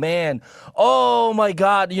powerful man. Oh, my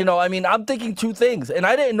God. I'm thinking two things. And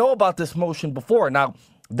I didn't know about this motion before. Now,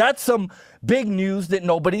 that's some big news that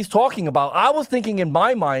nobody's talking about. I was thinking in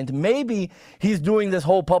my mind, maybe he's doing this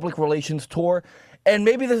whole public relations tour, and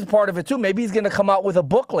maybe this is part of it too. Maybe he's going to come out with a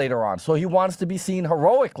book later on, so he wants to be seen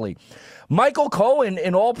heroically. Michael Cohen,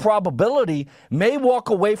 in all probability, may walk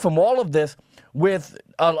away from all of this with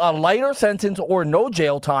a lighter sentence or no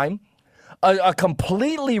jail time, a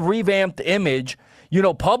completely revamped image,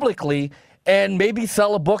 publicly, and maybe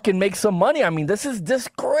sell a book and make some money. I mean, this is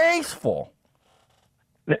disgraceful.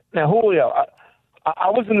 Now, Julio, I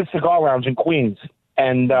was in the cigar lounge in Queens,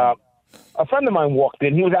 and a friend of mine walked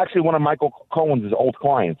in. He was actually one of Michael Cohen's old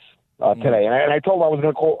clients today. And I told him I was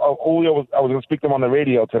going to call Julio. I was going to speak to him on the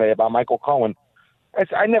radio today about Michael Cohen.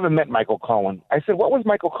 I never met Michael Cohen. I said, what was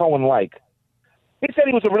Michael Cohen like? He said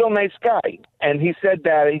he was a real nice guy. And he said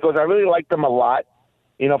that, he goes, I really liked him a lot,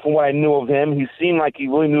 from what I knew of him. He seemed like he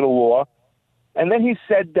really knew the law. And then he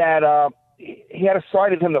said that he had a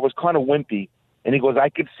side of him that was kind of wimpy. And he goes, I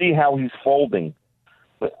could see how he's folding.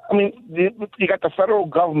 But, I mean, you got the federal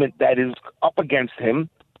government that is up against him.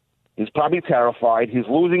 He's probably terrified. He's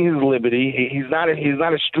losing his liberty. He's not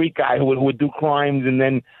a street guy who would do crimes and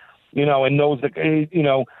then, and knows that,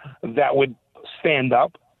 that would stand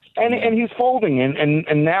up. And he's folding.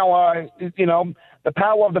 And now, the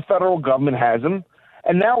power of the federal government has him.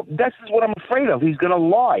 And now this is what I'm afraid of. He's going to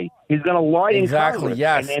lie. He's going to lie exactly, in Congress.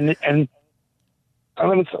 Yes. And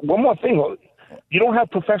one more thing. You don't have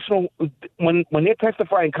professional when you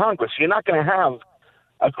testify in Congress. You're not going to have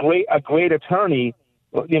a great attorney,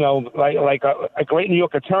 like a great New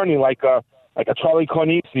York attorney, like a Charlie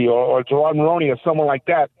Cornisi or Gerard Maroney or someone like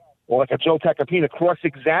that, or like a Joe Tacopina,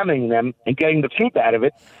 cross-examining them and getting the truth out of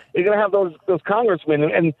it. You're going to have those congressmen,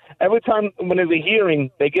 and every time when there's a hearing,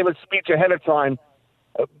 they give a speech ahead of time.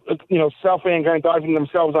 Self-aggrandizing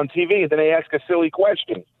themselves on TV, and then they ask a silly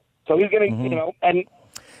question. So he's getting, and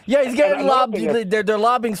yeah, he's getting lobbed. They're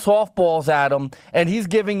lobbing softballs at him, and he's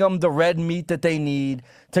giving them the red meat that they need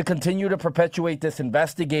to continue to perpetuate this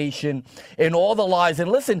investigation and all the lies.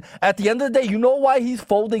 And listen, at the end of the day, you know why he's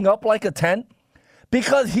folding up like a tent?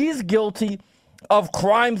 Because he's guilty of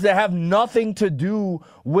crimes that have nothing to do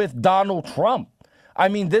with Donald Trump. I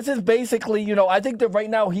mean, this is basically, I think that right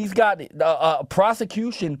now he's got a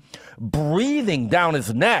prosecution breathing down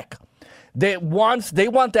his neck. They want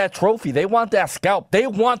that trophy. They want that scalp. They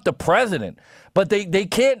want the president. But they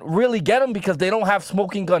can't really get him because they don't have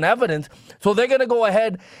smoking gun evidence. So they're going to go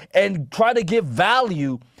ahead and try to give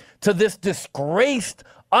value to this disgraced,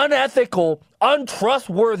 unethical,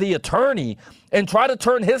 untrustworthy attorney and try to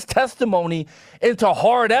turn his testimony into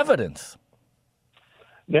hard evidence.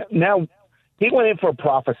 Now he went in for a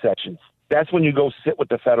profit section. That's when you go sit with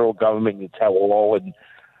the federal government and you tell all.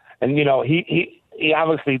 And he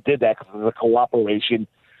obviously did that because of the cooperation.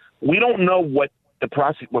 We don't know what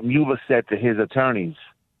Mueller said to his attorneys.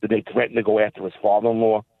 Did they threaten to go after his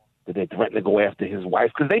father-in-law? Did they threaten to go after his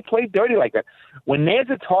wife? Because they play dirty like that. When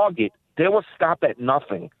there's a target, they will stop at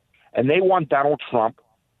nothing. And they want Donald Trump,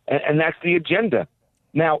 and that's the agenda.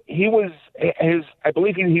 Now, I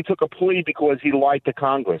believe he took a plea because he lied to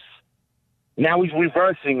Congress. Now he's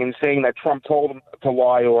reversing and saying that Trump told him to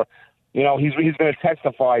lie, or he's going to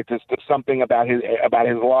testify to something about his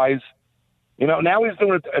lies. Now he's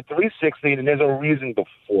doing a 360, and there's a reason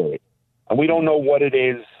for it, and we don't know what it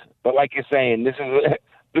is. But like you're saying, this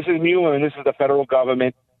is Mueller, and this is the federal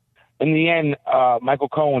government. In the end, Michael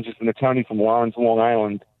Cohen's just an attorney from Lawrence, Long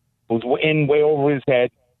Island, who's in way over his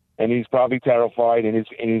head, and he's probably terrified, and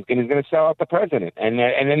he's going to sell out the president. And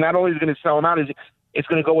then not only is he going to sell him out, it's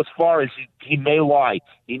going to go as far as he may lie.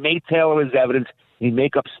 He may tailor his evidence. He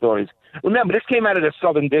make up stories. Remember, this came out of the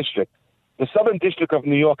Southern District. The Southern District of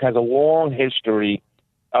New York has a long history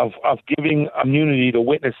of giving immunity to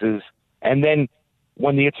witnesses, and then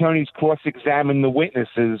when the attorneys cross-examine the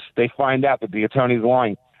witnesses, they find out that the attorney's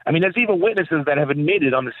lying. I mean, there's even witnesses that have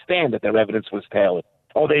admitted on the stand that their evidence was tailored.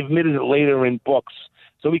 Or they admitted it later in books.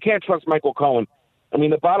 So we can't trust Michael Cohen. I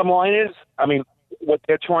mean, the bottom line is, I mean, what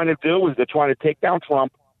they're trying to do is they're trying to take down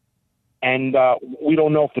Trump. And we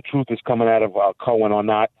don't know if the truth is coming out of Cohen or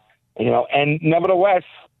not. You know, and nevertheless,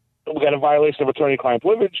 we got a violation of attorney-client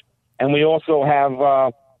privilege, and we also have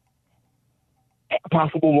a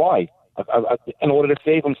possible lie in order to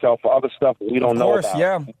save himself for other stuff that we don't know about. Of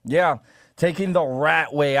course, yeah. Taking the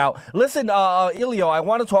rat way out. Listen, Elio, I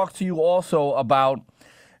want to talk to you also about,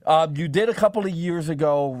 you did a couple of years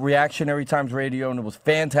ago, Reactionary Times Radio, and it was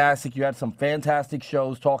fantastic. You had some fantastic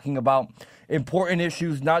shows talking about important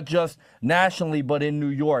issues, not just nationally, but in New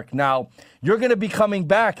York. Now, you're going to be coming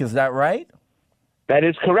back, is that right? That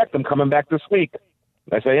is correct. I'm coming back this week.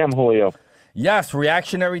 Yes, I am, Julio. Yes,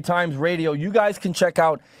 Reactionary Times Radio. You guys can check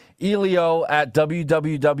out Elio at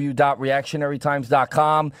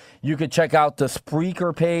www.reactionarytimes.com. You can check out the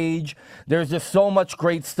Spreaker page. There's just so much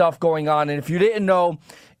great stuff going on. And if you didn't know,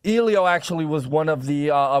 Elio actually was one of the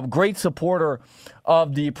a great supporter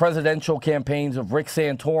of the presidential campaigns of Rick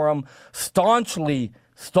Santorum, staunchly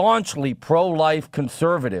pro-life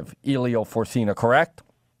conservative, Elio Forcina, correct?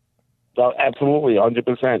 Absolutely,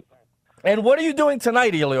 100%. And what are you doing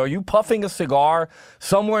tonight, Elio? Are you puffing a cigar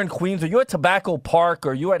somewhere in Queens? Are you at Tobacco Park?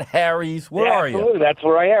 Are you at Harry's? Where are you? Absolutely, that's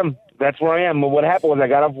where I am. But what happened was I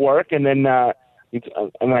got off work, and then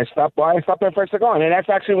when I stopped by, for a cigar. And that's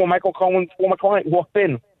actually when Michael Cohen's former client walked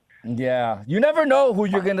in. Yeah, you never know who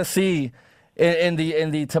you're going to see in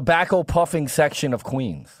the tobacco puffing section of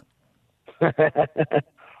Queens. That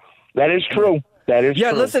is true.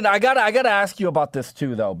 Yeah, listen, I gotta ask you about this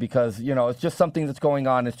too, though, because it's just something that's going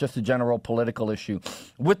on. It's just a general political issue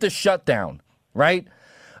with the shutdown, right?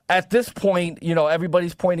 At this point,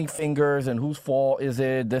 everybody's pointing fingers and whose fault is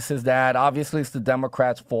it? This is that. Obviously, it's the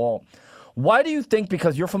Democrats' fault. Why do you think?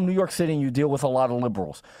 Because you're from New York City and you deal with a lot of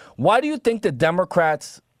liberals. Why do you think the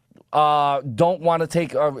Democrats don't want to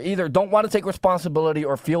take responsibility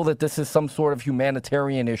or feel that this is some sort of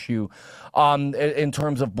humanitarian issue in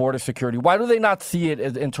terms of border security? Why do they not see it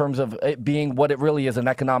in terms of it being what it really is, an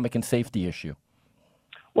economic and safety issue?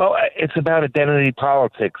 Well, it's about identity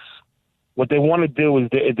politics. What they want to do is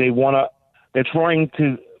they're trying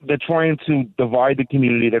to divide the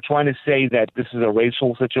community. They're trying to say that this is a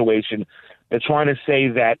racial situation. They're trying to say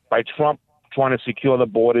that by Trump trying to secure the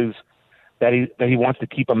borders, that he wants to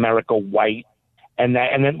keep America white, and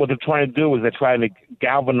then what they're trying to do is they're trying to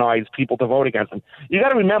galvanize people to vote against them. You got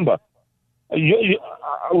to remember,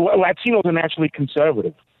 Latinos are naturally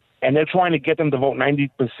conservative, and they're trying to get them to vote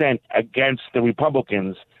 90% against the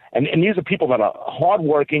Republicans. And these are people that are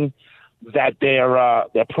hardworking, that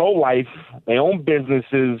they're pro-life, they own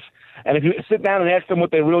businesses, and if you sit down and ask them what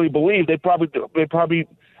they really believe, they probably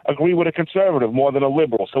agree with a conservative more than a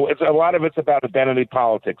liberal. So a lot of it's about identity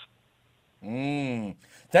politics.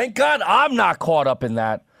 Thank God I'm not caught up in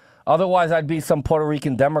that. Otherwise, I'd be some Puerto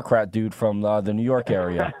Rican Democrat dude from the New York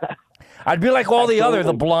area. I'd be like all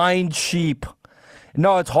the blind sheep.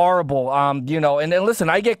 No, it's horrible. And listen,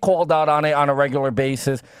 I get called out on it on a regular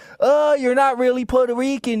basis. Oh, you're not really Puerto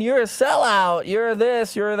Rican. You're a sellout. You're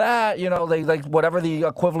this, you're that. Like whatever the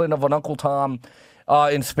equivalent of an Uncle Tom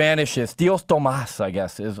in Spanish is. Dios Tomas, I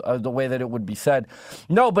guess, is the way that it would be said.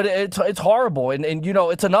 No, but it's horrible. And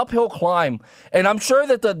it's an uphill climb. And I'm sure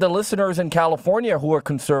that the listeners in California who are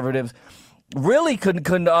conservatives really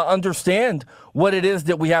can understand what it is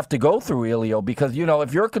that we have to go through, Elio, because,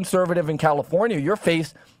 if you're a conservative in California, you're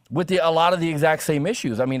faced with a lot of the exact same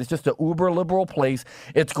issues. I mean, it's just an uber liberal place.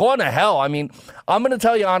 It's gone to hell. I mean, I'm going to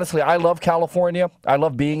tell you honestly, I love California. I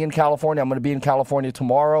love being in California. I'm going to be in California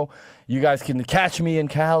tomorrow. You guys can catch me in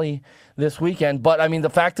Cali this weekend. But, I mean, the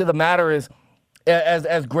fact of the matter is,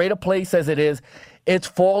 as great a place as it is, it's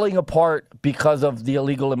falling apart because of the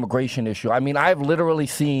illegal immigration issue. I mean, I've literally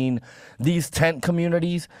seen these tent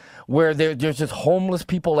communities where there's just homeless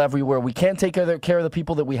people everywhere. We can't take care of the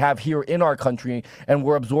people that we have here in our country, and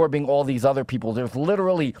we're absorbing all these other people. There's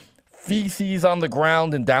literally feces on the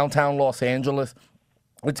ground in downtown Los Angeles.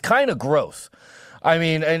 It's kind of gross. I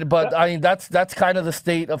mean, that's kind of the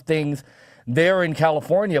state of things there in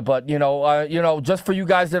California. But, just for you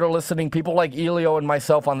guys that are listening, people like Elio and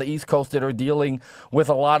myself on the East Coast that are dealing with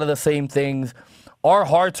a lot of the same things, our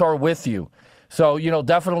hearts are with you. So,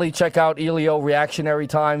 definitely check out Elio, Reactionary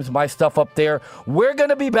Times, my stuff up there. We're going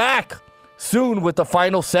to be back soon with the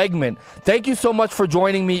final segment. Thank you so much for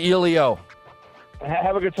joining me, Elio.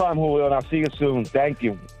 Have a good time, Julio, and I'll see you soon. Thank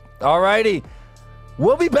you. All righty.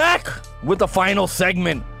 We'll be back with the final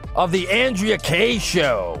segment of the Andrea Kaye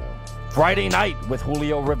Show. Friday night with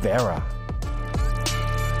Julio Rivera.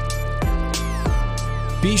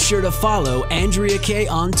 Be sure to follow Andrea Kaye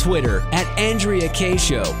on Twitter at Andrea Kaye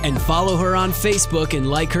Show and follow her on Facebook and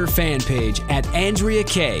like her fan page at Andrea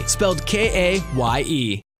Kaye, spelled Kaye.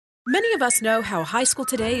 Many of us know how high school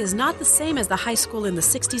today is not the same as the high school in the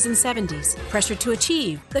 60s and 70s. Pressure to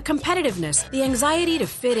achieve, the competitiveness, the anxiety to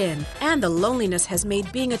fit in, and the loneliness has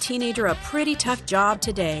made being a teenager a pretty tough job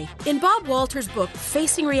today. In Bob Walter's book,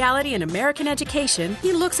 Facing Reality in American Education,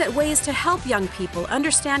 he looks at ways to help young people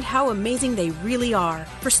understand how amazing they really are,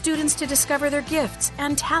 for students to discover their gifts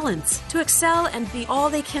and talents, to excel and be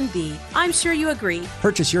all they can be. I'm sure you agree.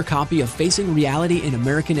 Purchase your copy of Facing Reality in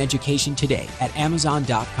American Education today at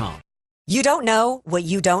Amazon.com. You don't know what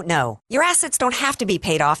you don't know. Your assets don't have to be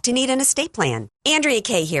paid off to need an estate plan. Andrea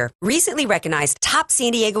Kaye here. Recently recognized top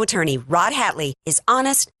San Diego attorney Rod Hatley is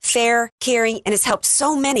honest, fair, caring, and has helped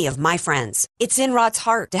so many of my friends. It's in Rod's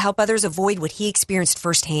heart to help others avoid what he experienced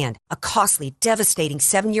firsthand, a costly, devastating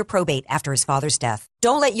 7-year probate after his father's death.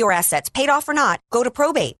 Don't let your assets, paid off or not, go to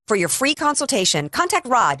probate. For your free consultation, contact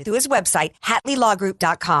Rod through his website,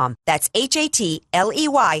 HatleyLawGroup.com. That's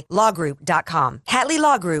HATLEY lawgroup.com.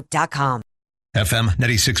 HatleyLawGroup.com. FM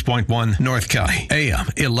 96.1 North County, AM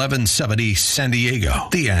 1170 San Diego.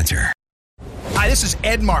 The Answer. Hi, this is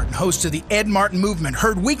Ed Martin, host of the Ed Martin Movement,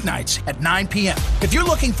 heard weeknights at 9 p.m. If you're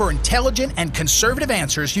looking for intelligent and conservative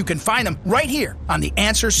answers, you can find them right here on The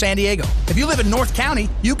Answer San Diego. If you live in North County,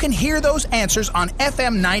 you can hear those answers on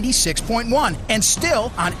FM 96.1 and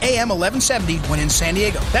still on AM 1170 when in San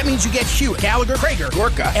Diego. That means you get Hewitt, Gallagher, Krager,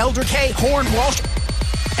 Gorka, Elder K, Horn, Walsh,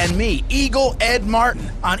 and me, Eagle Ed Martin,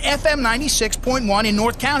 on FM 96.1 in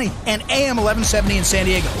North County and AM 1170 in San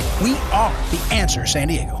Diego. We are The Answer San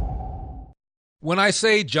Diego. When I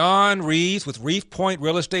say John Reeves with Reef Point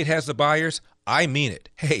Real Estate has the buyers, I mean it.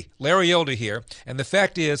 Hey, Larry Elder here, and the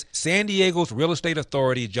fact is, San Diego's real estate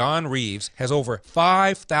authority, John Reeves, has over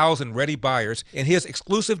 5,000 ready buyers in his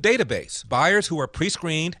exclusive database. Buyers who are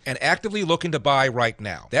pre-screened and actively looking to buy right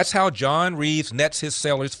now. That's how John Reeves nets his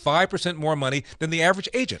sellers 5% more money than the average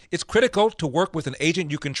agent. It's critical to work with an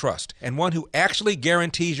agent you can trust, and one who actually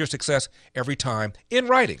guarantees your success every time in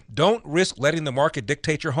writing. Don't risk letting the market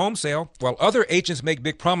dictate your home sale. While other agents make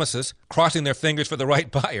big promises, crossing their fingers for the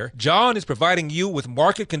right buyer, John is providing you with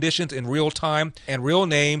market conditions in real time and real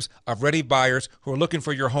names of ready buyers who are looking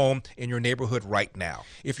for your home in your neighborhood right now.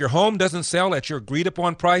 If your home doesn't sell at your agreed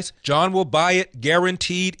upon price, John will buy it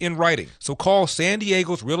guaranteed in writing. So call San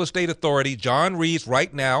Diego's real estate authority, John Reeves,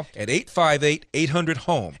 right now at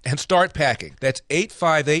 858-800-HOME and start packing. That's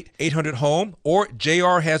 858-800-HOME or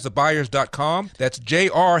jrhasthebuyers.com. That's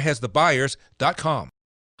jrhasthebuyers.com.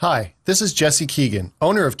 Hi, this is Jesse Keegan,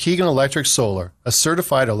 owner of Keegan Electric Solar, a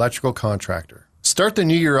certified electrical contractor. Start the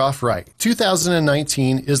new year off right.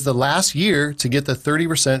 2019 is the last year to get the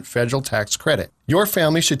 30% federal tax credit. Your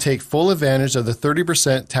family should take full advantage of the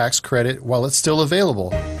 30% tax credit while it's still available.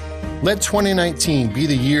 Let 2019 be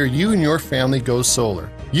the year you and your family go solar.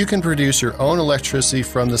 You can produce your own electricity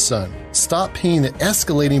from the sun. Stop paying the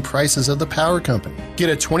escalating prices of the power company. Get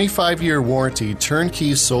a 25-year warranty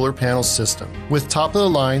turnkey solar panel system with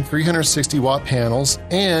top-of-the-line 360-watt panels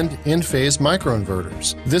and in-phase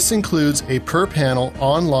microinverters. This includes a per-panel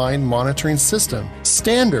online monitoring system,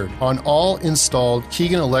 standard on all installed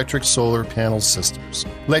Keegan Electric solar panel systems.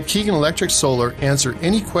 Let Keegan Electric Solar answer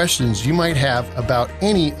any questions you might have about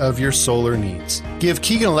any of your solar needs. Give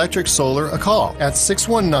Keegan Electric Solar a call at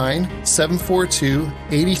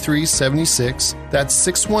 619-742-8376. That's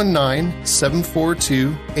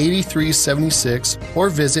 619-742-8376 or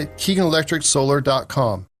visit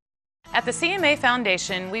KeeganElectricSolar.com. At the CMA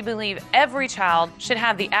Foundation, we believe every child should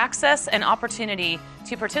have the access and opportunity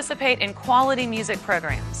to participate in quality music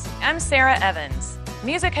programs. I'm Sarah Evans.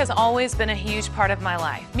 Music has always been a huge part of my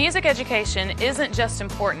life. Music education isn't just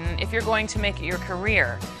important if you're going to make it your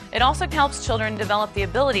career. It also helps children develop the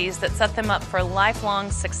abilities that set them up for lifelong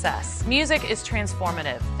success. Music is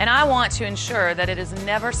transformative, and I want to ensure that it is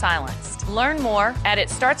never silenced. Learn more at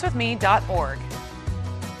itstartswithme.org.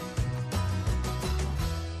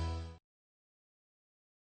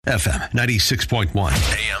 FM 96.1,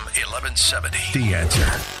 AM 1170. The Answer.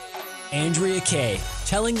 Andrea Kaye,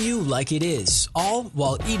 telling you like it is, all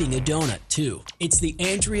while eating a donut, too. It's the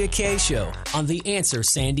Andrea Kaye Show on The Answer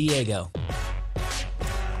San Diego.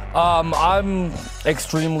 I'm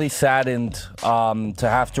extremely saddened to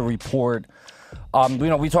have to report.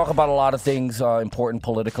 We talk about a lot of things, important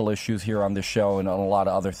political issues here on this show and on a lot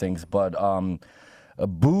of other things, but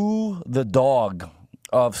Boo the dog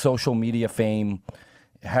of social media fame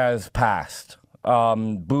has passed.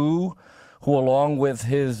 Boo, who along with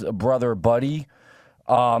his brother Buddy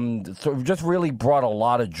So it just really brought a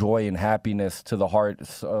lot of joy and happiness to the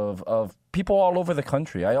hearts of people all over the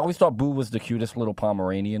country. I always thought Boo was the cutest little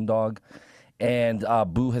Pomeranian dog, and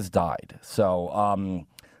Boo has died. So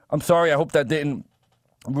I'm sorry. I hope that didn't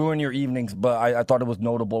ruin your evenings, but I thought it was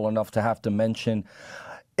notable enough to have to mention.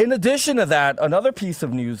 In addition to that, another piece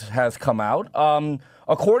of news has come out.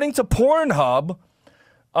 According to Pornhub,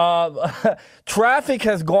 traffic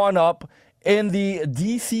has gone up in the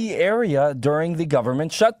D.C. area during the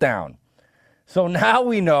government shutdown. So now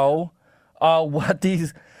we know what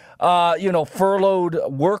these, furloughed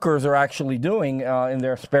workers are actually doing in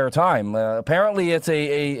their spare time. Apparently, it's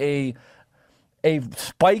a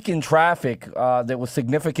spike in traffic that was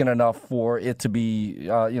significant enough for it to be,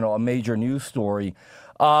 a major news story.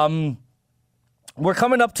 We're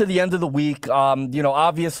coming up to the end of the week.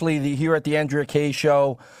 Obviously, here at the Andrea Kaye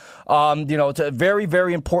Show, it's a very,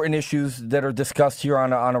 very important issues that are discussed here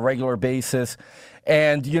on a regular basis.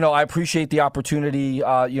 And, I appreciate the opportunity,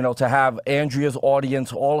 to have Andrea's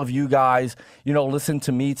audience, all of you guys, listen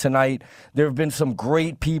to me tonight. There have been some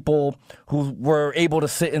great people who were able to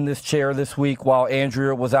sit in this chair this week while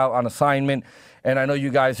Andrea was out on assignment. And I know you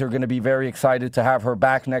guys are going to be very excited to have her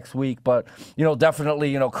back next week. But,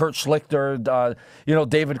 definitely, Kurt Schlichter,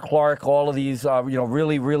 David Clark, all of these,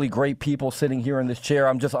 really, really great people sitting here in this chair.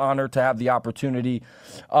 I'm just honored to have the opportunity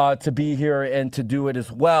to be here and to do it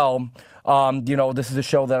as well. This is a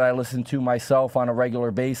show that I listen to myself on a regular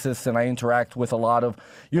basis, and I interact with a lot of,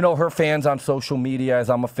 her fans on social media as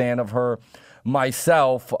I'm a fan of her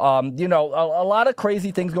myself. A lot of crazy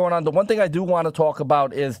things going on. The one thing I do want to talk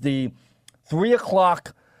about is the 3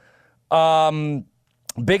 o'clock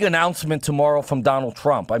big announcement tomorrow from Donald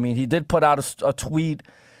Trump. I mean, he did put out a tweet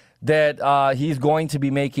that he's going to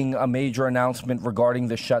be making a major announcement regarding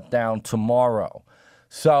the shutdown tomorrow.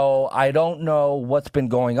 So I don't know what's been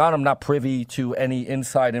going on. I'm not privy to any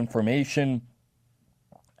inside information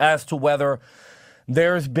as to whether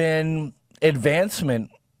there's been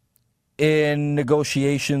advancement in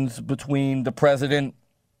negotiations between the president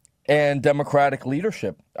and Democratic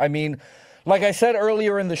leadership. I mean, like I said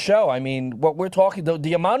earlier in the show, what we're talking,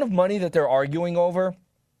 the amount of money that they're arguing over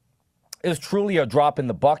is truly a drop in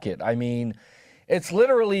the bucket. I mean, it's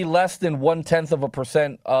literally less than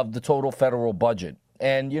 0.1% of the total federal budget.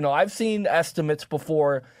 And, I've seen estimates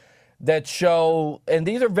before that show, and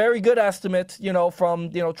these are very good estimates,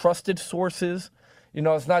 from, trusted sources.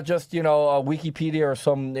 It's not just, a Wikipedia or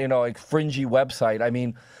some, fringy website. I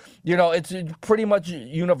mean, it's pretty much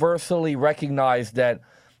universally recognized that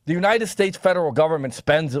the United States federal government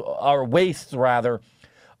spends, or wastes rather,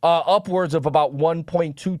 upwards of about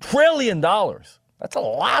 $1.2 trillion. That's a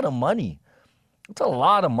lot of money. That's a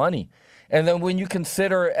lot of money. And then when you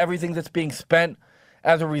consider everything that's being spent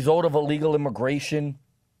as a result of illegal immigration,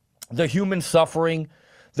 the human suffering,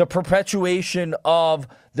 the perpetuation of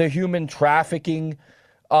the human trafficking,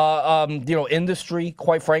 industry,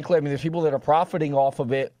 quite frankly. I mean, there's people that are profiting off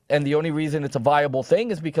of it, and the only reason it's a viable thing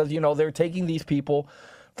is because, they're taking these people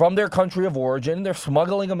from their country of origin, they're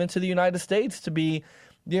smuggling them into the United States to be,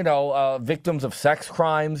 victims of sex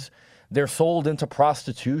crimes. They're sold into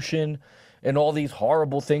prostitution and all these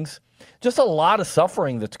horrible things. Just a lot of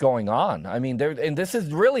suffering that's going on. I mean, and this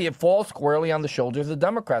is really, it falls squarely on the shoulders of the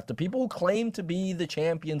Democrats, the people who claim to be the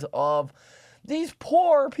champions of these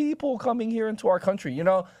poor people coming here into our country.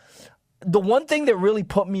 The one thing that really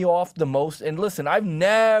put me off the most, and listen, I've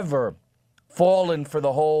never fallen for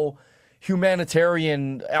the whole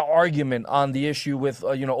humanitarian argument on the issue with,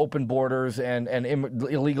 open borders and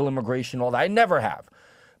illegal immigration, all that. I never have.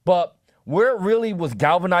 But where it really was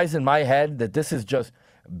galvanized in my head that this is just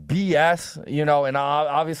BS, and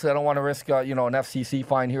obviously I don't want to risk, an FCC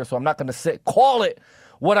fine here, so I'm not going to call it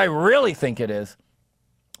what I really think it is.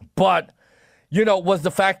 But, was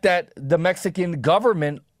the fact that the Mexican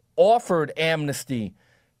government offered amnesty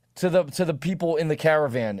to the people in the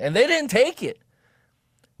caravan, and they didn't take it.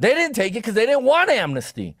 They didn't take it because they didn't want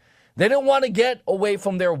amnesty. They didn't want to get away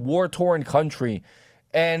from their war-torn country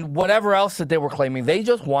and whatever else that they were claiming. They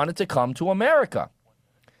just wanted to come to America,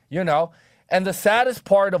 And the saddest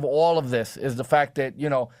part of all of this is the fact that,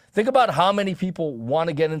 think about how many people want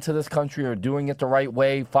to get into this country, are doing it the right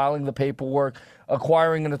way, filing the paperwork,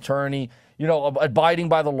 acquiring an attorney, abiding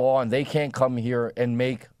by the law, and they can't come here and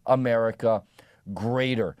make America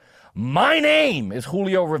greater. My name is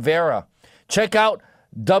Julio Rivera. Check out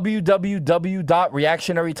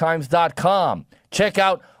www.reactionarytimes.com. Check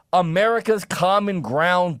out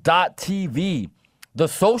americascommonground.tv. The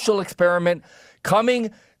social experiment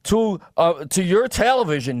coming to your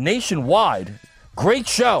television nationwide. Great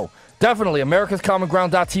show. Definitely.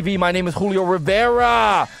 americascommonground.tv. My name is Julio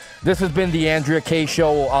Rivera. This has been the Andrea Kaye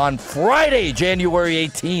Show on Friday, January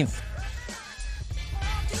 18th.